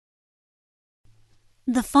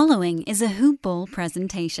The following is a Hoop Ball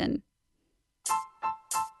presentation.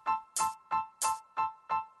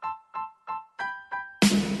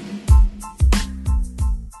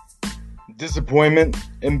 Disappointment,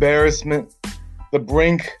 embarrassment, the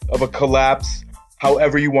brink of a collapse,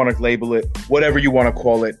 however you want to label it, whatever you want to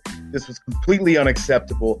call it. This was completely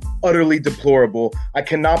unacceptable, utterly deplorable. I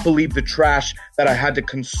cannot believe the trash that I had to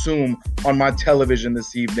consume on my television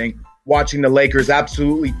this evening, watching the Lakers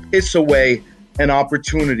absolutely piss away an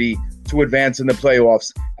opportunity to advance in the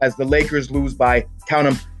playoffs as the Lakers lose by, count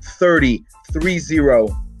them, 30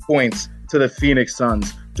 points to the Phoenix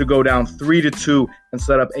Suns to go down 3-2 and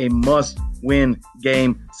set up a must-win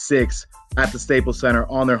Game 6 at the Staples Center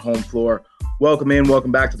on their home floor. Welcome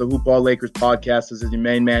back to the Hoop Ball Lakers podcast. This is your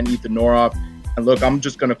main man, Ethan Noroff. And look, I'm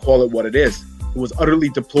just going to call it what it is. It was utterly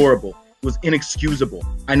deplorable. It was inexcusable.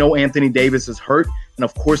 I know Anthony Davis is hurt, and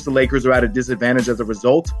of course the Lakers are at a disadvantage as a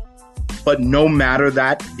result. But no matter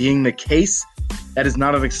that being the case, that is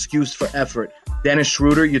not an excuse for effort. Dennis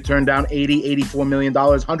Schroeder, you turned down $84 million,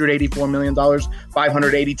 $184 million,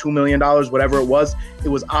 $582 million, whatever it was. It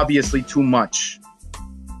was obviously too much.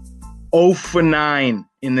 0 for 9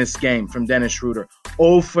 in this game from Dennis Schroeder.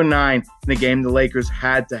 0 for 9 in the game the Lakers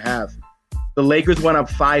had to have. The Lakers went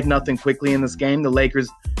up 5-0 quickly in this game. The Lakers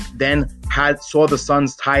then saw the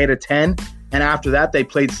Suns tie it at 10. And after that, they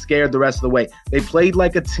played scared the rest of the way. They played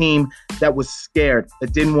like a team that was scared,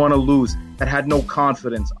 that didn't want to lose, that had no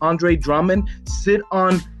confidence. Andre Drummond, sit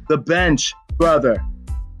on the bench, brother.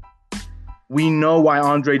 We know why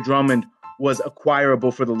Andre Drummond was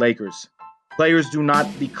acquirable for the Lakers. Players do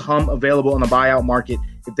not become available in the buyout market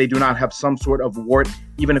if they do not have some sort of wart,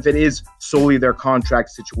 even if it is solely their contract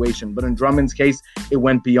situation. But in Drummond's case, it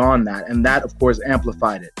went beyond that, and that, of course,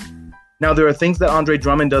 amplified it. Now, there are things that Andre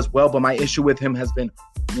Drummond does well, but my issue with him has been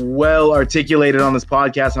well articulated on this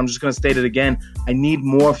podcast. I'm just going to state it again. I need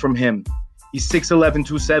more from him. He's 6'11",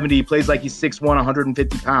 270. He plays like he's 6'1",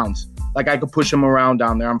 150 pounds. Like I could push him around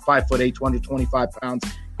down there. I'm 5'8", 225 pounds,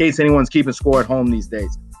 in case anyone's keeping score at home these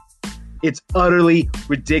days. It's utterly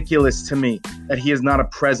ridiculous to me that he is not a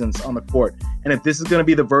presence on the court. And if this is going to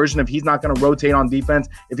be the version, if he's not going to rotate on defense,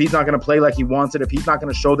 if he's not going to play like he wants it, if he's not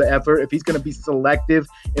going to show the effort, if he's going to be selective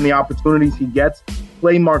in the opportunities he gets,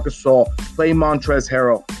 play Marc Gasol, play Montrezl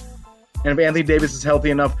Harrell. And if Anthony Davis is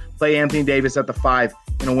healthy enough, play Anthony Davis at the 5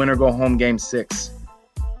 in a win-or-go-home Game 6.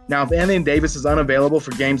 Now, if Anthony Davis is unavailable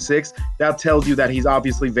for Game 6, that tells you that he's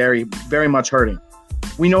obviously very, very much hurting.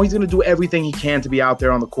 We know he's going to do everything he can to be out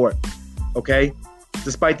there on the court. Okay?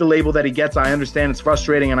 Despite the label that he gets, I understand it's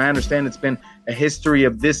frustrating, and I understand it's been a history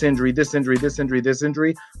of this injury.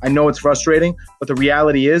 I know it's frustrating, but the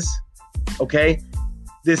reality is, okay,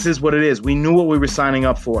 this is what it is. We knew what we were signing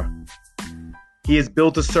up for. He is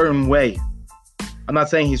built a certain way. I'm not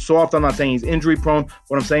saying he's soft. I'm not saying he's injury prone.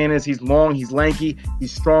 What I'm saying is he's long, he's lanky,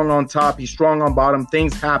 he's strong on top, he's strong on bottom.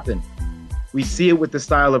 Things happen. We see it with the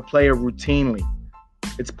style of player routinely.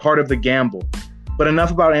 It's part of the gamble. But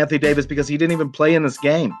enough about Anthony Davis because he didn't even play in this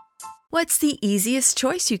game. What's the easiest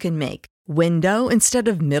choice you can make? Window instead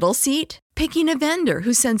of middle seat? Picking a vendor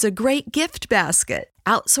who sends a great gift basket?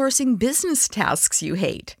 Outsourcing business tasks you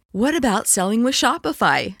hate? What about selling with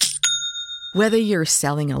Shopify? Whether you're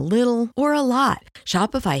selling a little or a lot,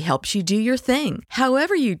 Shopify helps you do your thing,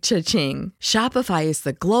 however you cha-ching. Shopify is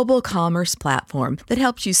the global commerce platform that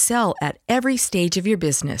helps you sell at every stage of your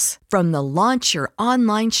business. From the launch your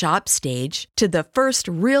online shop stage to the first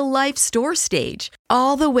real-life store stage,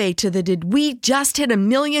 all the way to the did we just hit 1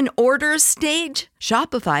 million orders stage.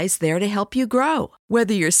 Shopify's there to help you grow.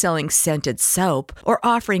 Whether you're selling scented soap or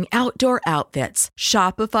offering outdoor outfits,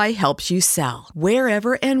 Shopify helps you sell.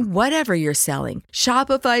 Wherever and whatever you're selling,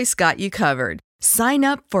 Shopify's got you covered. Sign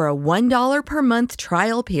up for a $1 per month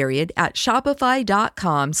trial period at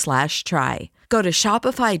shopify.com/try. Go to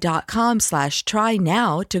shopify.com/try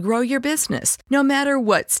now to grow your business, no matter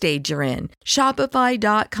what stage you're in.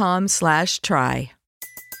 Shopify.com/try.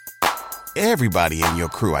 Everybody in your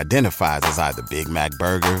crew identifies as either Big Mac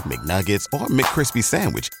Burger, McNuggets, or McCrispy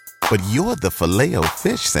Sandwich. But you're the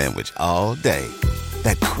Filet-O-Fish Sandwich all day.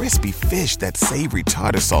 That crispy fish, that savory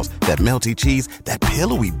tartar sauce, that melty cheese, that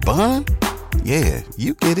pillowy bun. Yeah,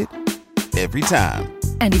 you get it. Every time.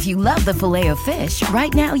 And if you love the Filet-O-Fish,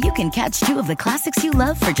 right now you can catch 2 of the classics you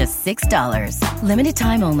love for just $6. Limited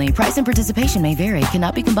time only. Price and participation may vary.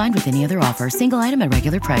 Cannot be combined with any other offer. Single item at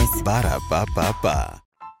regular price. Ba-da-ba-ba-ba.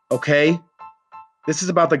 Okay? This is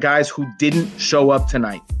about the guys who didn't show up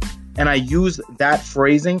tonight. And I use that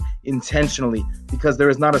phrasing intentionally because there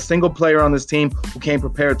is not a single player on this team who came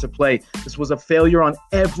prepared to play. This was a failure on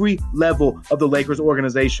every level of the Lakers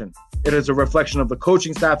organization. It is a reflection of the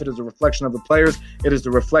coaching staff. It is a reflection of the players. It is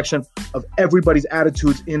a reflection of everybody's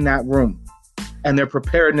attitudes in that room and their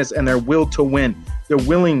preparedness and their will to win, their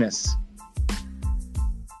willingness.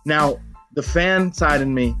 Now, the fan side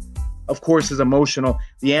in me, of course, is emotional.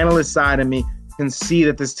 The analyst side of me can see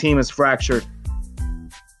that this team is fractured.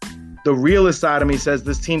 The realist side of me says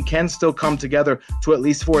this team can still come together to at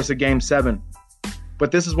least force a Game 7.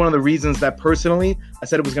 But this is one of the reasons that personally, I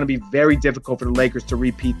said it was going to be very difficult for the Lakers to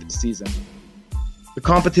repeat this season. The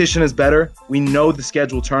competition is better. We know the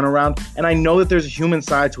schedule turnaround, and I know that there's a human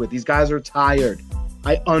side to it. These guys are tired.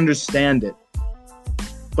 I understand it.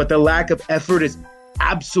 But the lack of effort is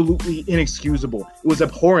absolutely inexcusable. It was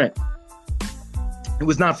abhorrent. It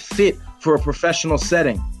was not fit for a professional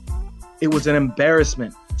setting. It was an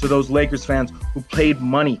embarrassment to those Lakers fans who paid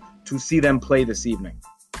money to see them play this evening.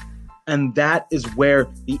 And that is where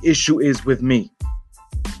the issue is with me.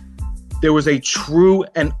 There was a true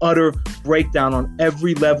and utter breakdown on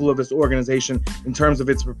every level of this organization in terms of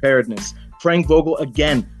its preparedness. Frank Vogel,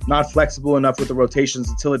 again, not flexible enough with the rotations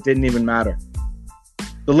until it didn't even matter.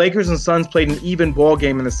 The Lakers and Suns played an even ball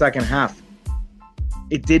game in the second half.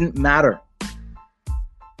 It didn't matter.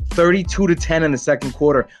 32-10 in the second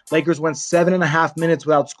quarter. Lakers went 7.5 minutes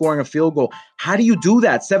without scoring a field goal. How do you do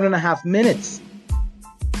that? 7.5 minutes.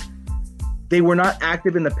 They were not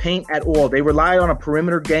active in the paint at all. They relied on a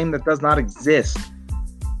perimeter game that does not exist.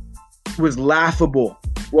 It was laughable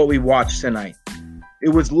what we watched tonight. It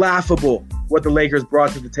was laughable what the Lakers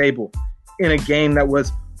brought to the table in a game that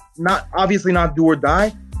was obviously not do or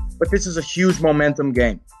die, but this is a huge momentum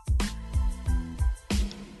game.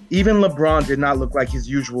 Even LeBron did not look like his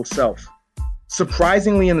usual self.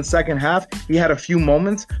 Surprisingly, in the second half, he had a few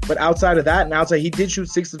moments, but outside of that, he did shoot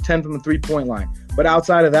 6 of 10 from the three-point line. But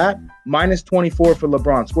outside of that, minus 24 for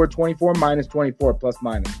LeBron. Scored 24, minus 24, plus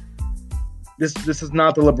minus. This is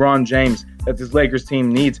not the LeBron James that this Lakers team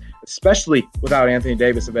needs, especially without Anthony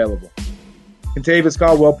Davis available. Kentavious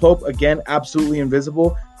Caldwell-Pope, again, absolutely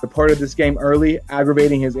invisible. Departed this game early,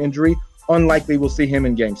 aggravating his injury. Unlikely we'll see him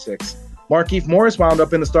in Game 6. Markieff Morris wound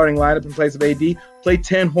up in the starting lineup in place of AD, played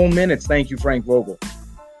 10 whole minutes. Thank you, Frank Vogel.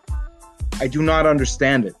 I do not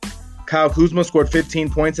understand it. Kyle Kuzma scored 15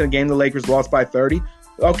 points in a game the Lakers lost by 30.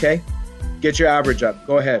 Okay, get your average up.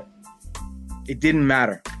 Go ahead. It didn't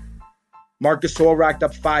matter. Marc Gasol racked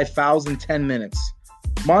up 5 fouls in 10 minutes.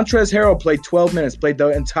 Montrezl Harrell played 12 minutes, played the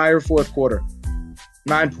entire fourth quarter.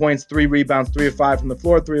 9 points, 3 rebounds, 3 of 5 from the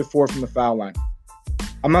floor, 3 of 4 from the foul line.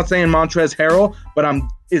 I'm not saying Montrezl Harrell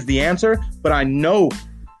is the answer, but I know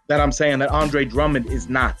that I'm saying that Andre Drummond is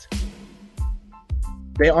not.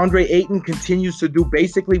 DeAndre Ayton continues to do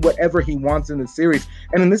basically whatever he wants in the series.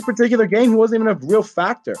 And in this particular game, he wasn't even a real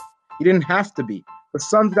factor. He didn't have to be. The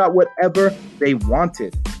Suns got whatever they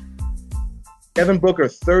wanted. Devin Booker,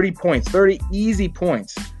 30 points, 30 easy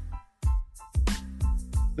points.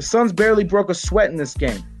 The Suns barely broke a sweat in this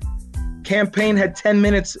game. Cam Payne had 10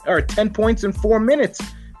 points in 4 minutes,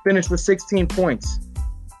 finished with 16 points.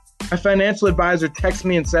 My financial advisor texts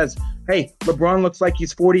me and says, hey, LeBron looks like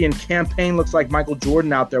he's 40 and Cam Payne looks like Michael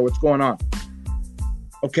Jordan out there. What's going on?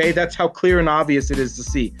 Okay, that's how clear and obvious it is to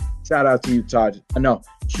see. Shout out to you, Todd. I know,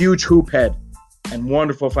 huge hoop head and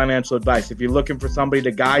wonderful financial advice. If you're looking for somebody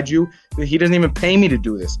to guide you, he doesn't even pay me to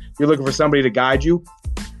do this. If you're looking for somebody to guide you,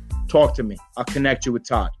 talk to me. I'll connect you with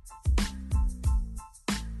Todd.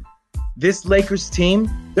 This Lakers team,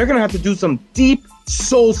 they're going to have to do some deep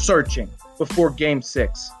soul searching before Game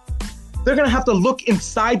 6. They're going to have to look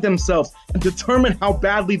inside themselves and determine how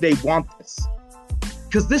badly they want this.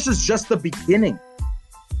 Because this is just the beginning.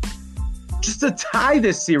 Just to tie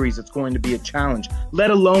this series, it's going to be a challenge,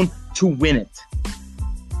 let alone to win it.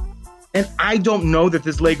 And I don't know that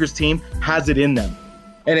this Lakers team has it in them.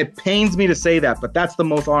 And it pains me to say that, but that's the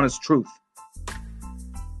most honest truth.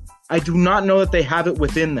 I do not know that they have it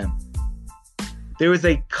within them. There is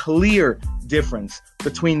a clear difference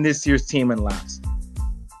between this year's team and last.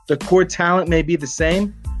 The core talent may be the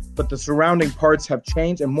same, but the surrounding parts have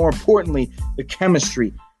changed, and more importantly, the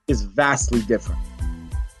chemistry is vastly different.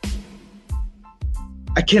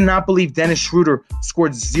 I cannot believe Dennis Schroeder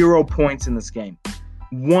scored 0 points in this game.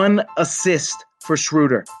 1 assist for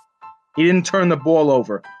Schroeder. He didn't turn the ball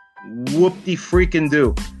over.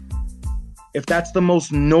 Whoop-de-freaking-do. If that's the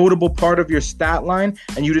most notable part of your stat line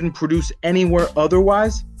and you didn't produce anywhere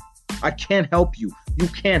otherwise, I can't help you. You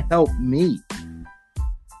can't help me.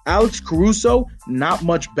 Alex Caruso, not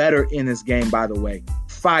much better in this game, by the way.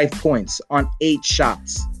 5 points on 8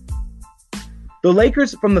 shots. The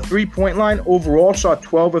Lakers from the three-point line overall shot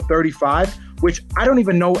 12 of 35, which I don't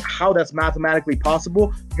even know how that's mathematically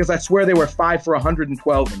possible because I swear they were 5 for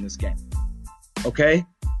 112 in this game. Okay?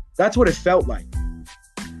 That's what it felt like.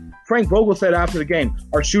 Frank Vogel said after the game,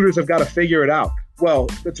 our shooters have got to figure it out. Well,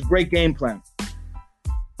 it's a great game plan.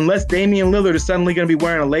 Unless Damian Lillard is suddenly going to be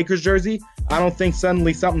wearing a Lakers jersey, I don't think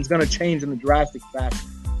suddenly something's going to change in a drastic fashion.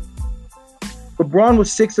 LeBron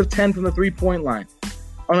was 6 of 10 from the three-point line.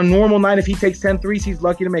 On a normal night, if he takes 10 threes, he's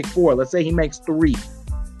lucky to make 4. Let's say he makes 3.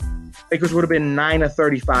 Lakers would have been 9 of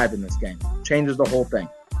 35 in this game. Changes the whole thing.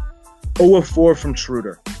 0 of 4 from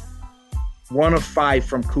Schroeder. 1 of 5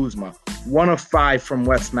 from Kuzma. 1 of 5 from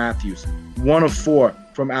Wes Matthews. 1 of 4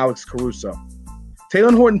 from Alex Caruso.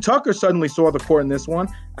 Talen Horton-Tucker suddenly saw the court in this one.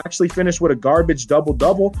 Actually finished with a garbage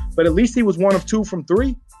double-double, but at least he was 1 of 2 from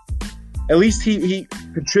 3. At least he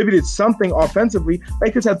contributed something offensively.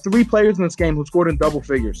 Lakers had 3 players in this game who scored in double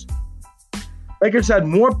figures. Lakers had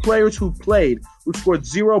more players who played who scored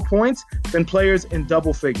 0 points than players in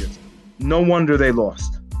double figures. No wonder they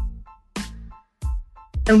lost.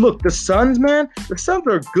 And look, the Suns, man, the Suns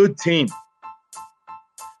are a good team.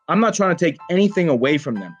 I'm not trying to take anything away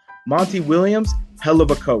from them. Monty Williams, hell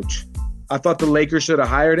of a coach. I thought the Lakers should have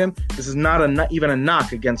hired him. This is not even a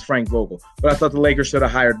knock against Frank Vogel, but I thought the Lakers should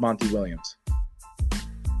have hired Monty Williams.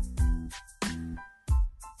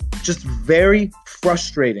 Just very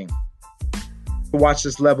frustrating to watch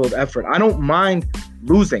this level of effort. I don't mind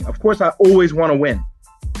losing. Of course, I always want to win.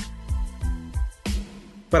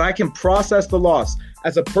 But I can process the loss.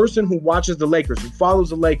 As a person who watches the Lakers, who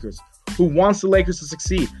follows the Lakers, who wants the Lakers to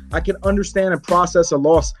succeed, I can understand and process a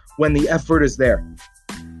loss when the effort is there.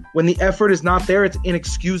 When the effort is not there, it's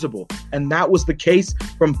inexcusable. And that was the case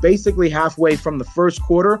from basically halfway from the first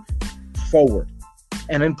quarter forward.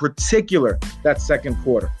 And in particular, that second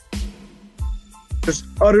quarter. Just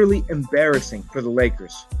utterly embarrassing for the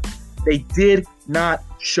Lakers. They did not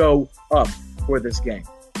show up for this game.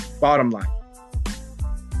 Bottom line.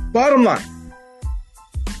 Bottom line.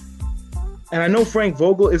 And I know Frank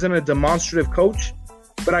Vogel isn't a demonstrative coach,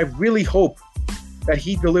 but I really hope that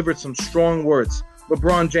he delivered some strong words.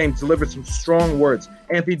 LeBron James delivered some strong words.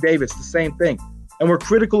 Anthony Davis, the same thing. And we're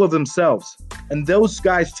critical of themselves. And those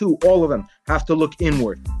guys too, all of them, have to look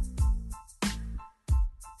inward.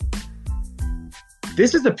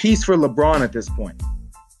 This is a piece for LeBron at this point.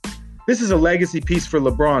 This is a legacy piece for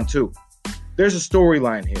LeBron too. There's a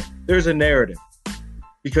storyline here. There's a narrative.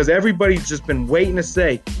 Because everybody's just been waiting to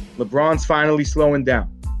say, LeBron's finally slowing down.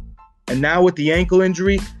 And now with the ankle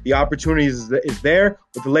injury, the opportunity is there.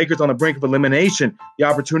 With the Lakers on the brink of elimination, the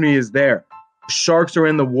opportunity is there. The sharks are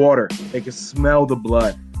in the water. They can smell the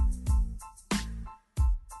blood.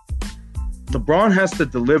 LeBron has to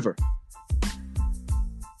deliver.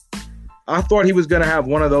 I thought he was going to have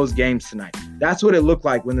one of those games tonight. That's what it looked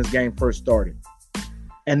like when this game first started.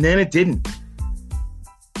 And then it didn't.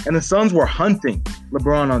 And the Suns were hunting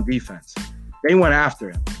LeBron on defense. They went after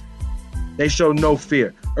him. They showed no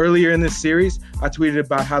fear. Earlier in this series, I tweeted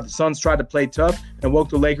about how the Suns tried to play tough and woke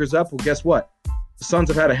the Lakers up. Well, guess what? The Suns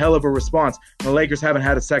have had a hell of a response, and the Lakers haven't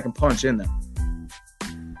had a second punch in them.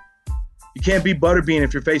 You can't be Butterbean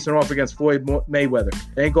if you're facing off against Floyd Mayweather.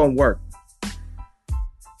 It ain't going to work.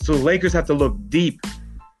 So the Lakers have to look deep,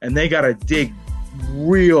 and they got to dig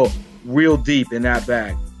real deep in that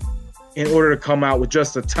bag in order to come out with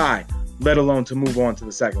just a tie, let alone to move on to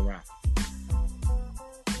the second round.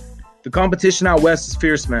 The competition out west is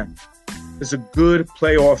fierce, man. It's a good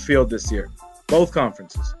playoff field this year, both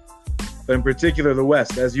conferences, but in particular the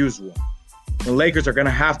West, as usual. The Lakers are going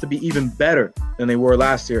to have to be even better than they were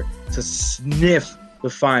last year to sniff the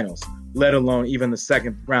finals, let alone even the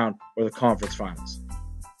second round or the conference finals.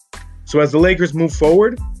 So as the Lakers move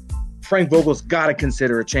forward, Frank Vogel's got to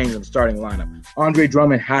consider a change in the starting lineup. Andre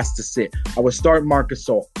Drummond has to sit. I would start Marc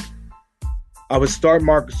Gasol.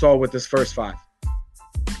 With this first 5.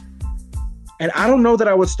 And I don't know that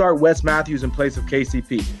I would start Wes Matthews in place of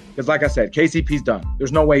KCP. Because like I said, KCP's done.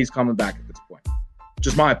 There's no way he's coming back at this point.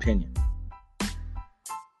 Just my opinion.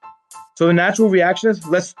 So the natural reaction is,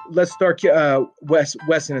 let's start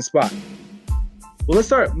Wes in his spot. Well,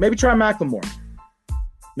 maybe try McLemore.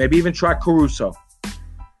 Maybe even try Caruso.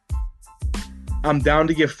 I'm down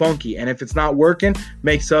to get funky. And if it's not working,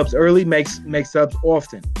 make subs early, make subs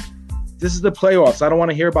often. This is the playoffs. I don't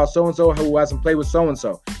want to hear about so-and-so who hasn't played with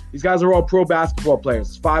so-and-so. These guys are all pro basketball players.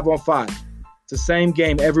 It's 5-on-5. It's the same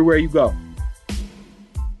game everywhere you go.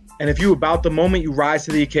 And if you about the moment, you rise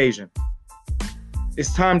to the occasion.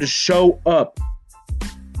 It's time to show up.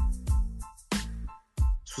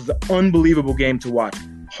 This was an unbelievable game to watch.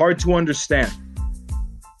 Hard to understand.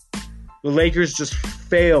 The Lakers just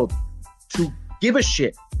failed to give a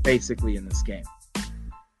shit, basically, in this game.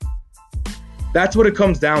 That's what it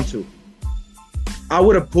comes down to. I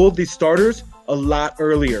would have pulled these starters a lot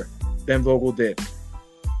earlier than Vogel did.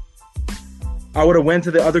 I would have went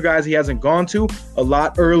to the other guys he hasn't gone to a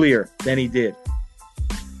lot earlier than he did.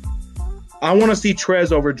 I want to see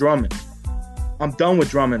Trez over Drummond. I'm done with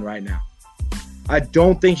Drummond right now. I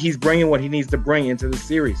don't think he's bringing what he needs to bring into the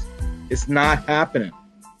series. It's not happening.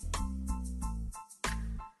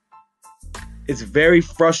 It's very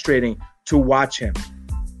frustrating to watch him.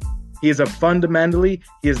 He is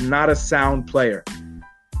not a sound player.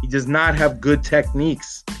 He does not have good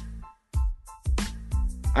techniques.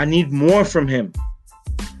 I need more from him.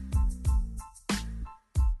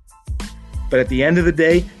 But at the end of the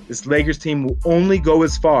day, this Lakers team will only go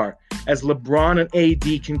as far as LeBron and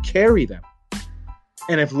AD can carry them.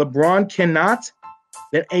 And if LeBron cannot,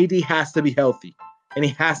 then AD has to be healthy. And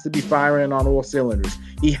he has to be firing on all cylinders.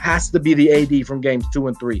 He has to be the AD from games 2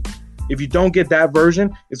 and 3. If you don't get that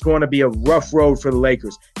version, it's going to be a rough road for the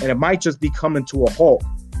Lakers. And it might just be coming to a halt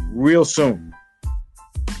real soon.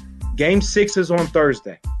 Game 6 is on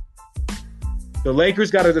Thursday. The Lakers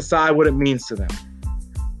got to decide what it means to them.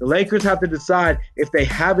 The Lakers have to decide if they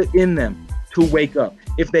have it in them to wake up,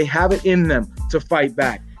 if they have it in them to fight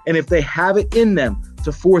back, and if they have it in them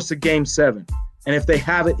to force a Game 7, and if they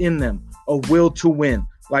have it in them a will to win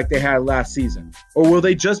like they had last season. Or will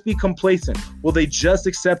they just be complacent? Will they just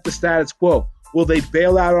accept the status quo? Will they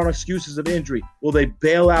bail out on excuses of injury? Will they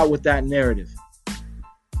bail out with that narrative?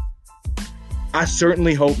 I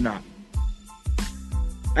certainly hope not.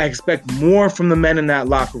 I expect more from the men in that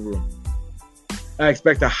locker room. I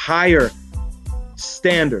expect a higher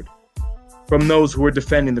standard from those who are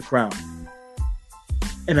defending the crown.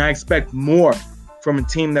 And I expect more from a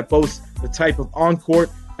team that boasts the type of on-court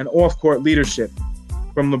and off-court leadership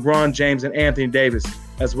from LeBron James and Anthony Davis,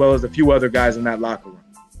 as well as a few other guys in that locker room.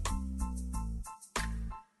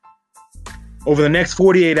 Over the next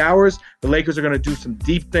 48 hours, the Lakers are going to do some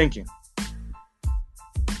deep thinking.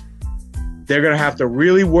 They're going to have to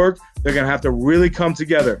really work. They're going to have to really come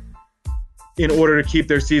together in order to keep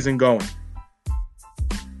their season going.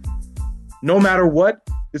 No matter what,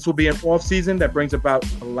 this will be an offseason that brings about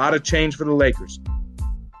a lot of change for the Lakers.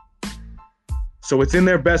 So it's in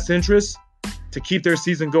their best interest to keep their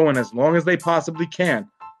season going as long as they possibly can.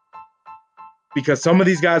 Because some of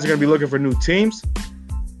these guys are going to be looking for new teams.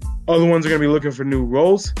 Other ones are going to be looking for new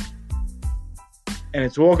roles. And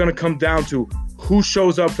it's all going to come down to who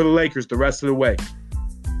shows up for the Lakers the rest of the way.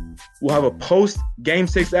 We'll have a post-Game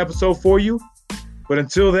 6 episode for you. But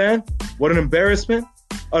until then, what an embarrassment,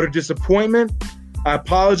 utter disappointment. I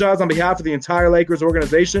apologize on behalf of the entire Lakers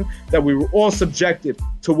organization that we were all subjected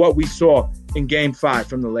to what we saw in Game 5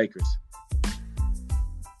 from the Lakers.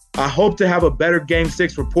 I hope to have a better Game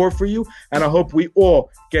 6 report for you, and I hope we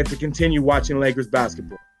all get to continue watching Lakers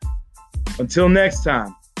basketball. Until next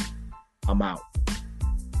time, I'm out.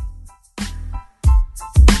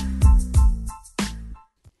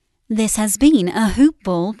 This has been a Hoop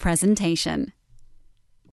Ball presentation.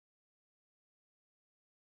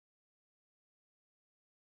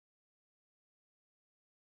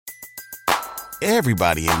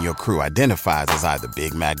 Everybody in your crew identifies as either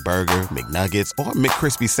Big Mac Burger, McNuggets, or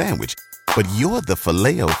McCrispy Sandwich. But you're the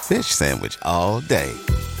Filet-O-Fish Sandwich all day.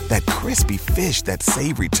 That crispy fish, that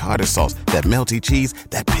savory tartar sauce, that melty cheese,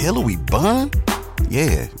 that pillowy bun.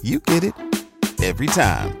 Yeah, you get it. Every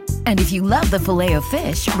time. And if you love the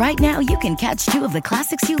Filet-O-Fish, right now you can catch 2 of the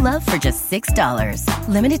classics you love for just $6.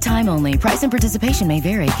 Limited time only. Price and participation may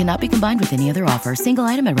vary. Cannot be combined with any other offer. Single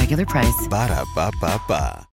item at regular price. Ba-da-ba-ba-ba.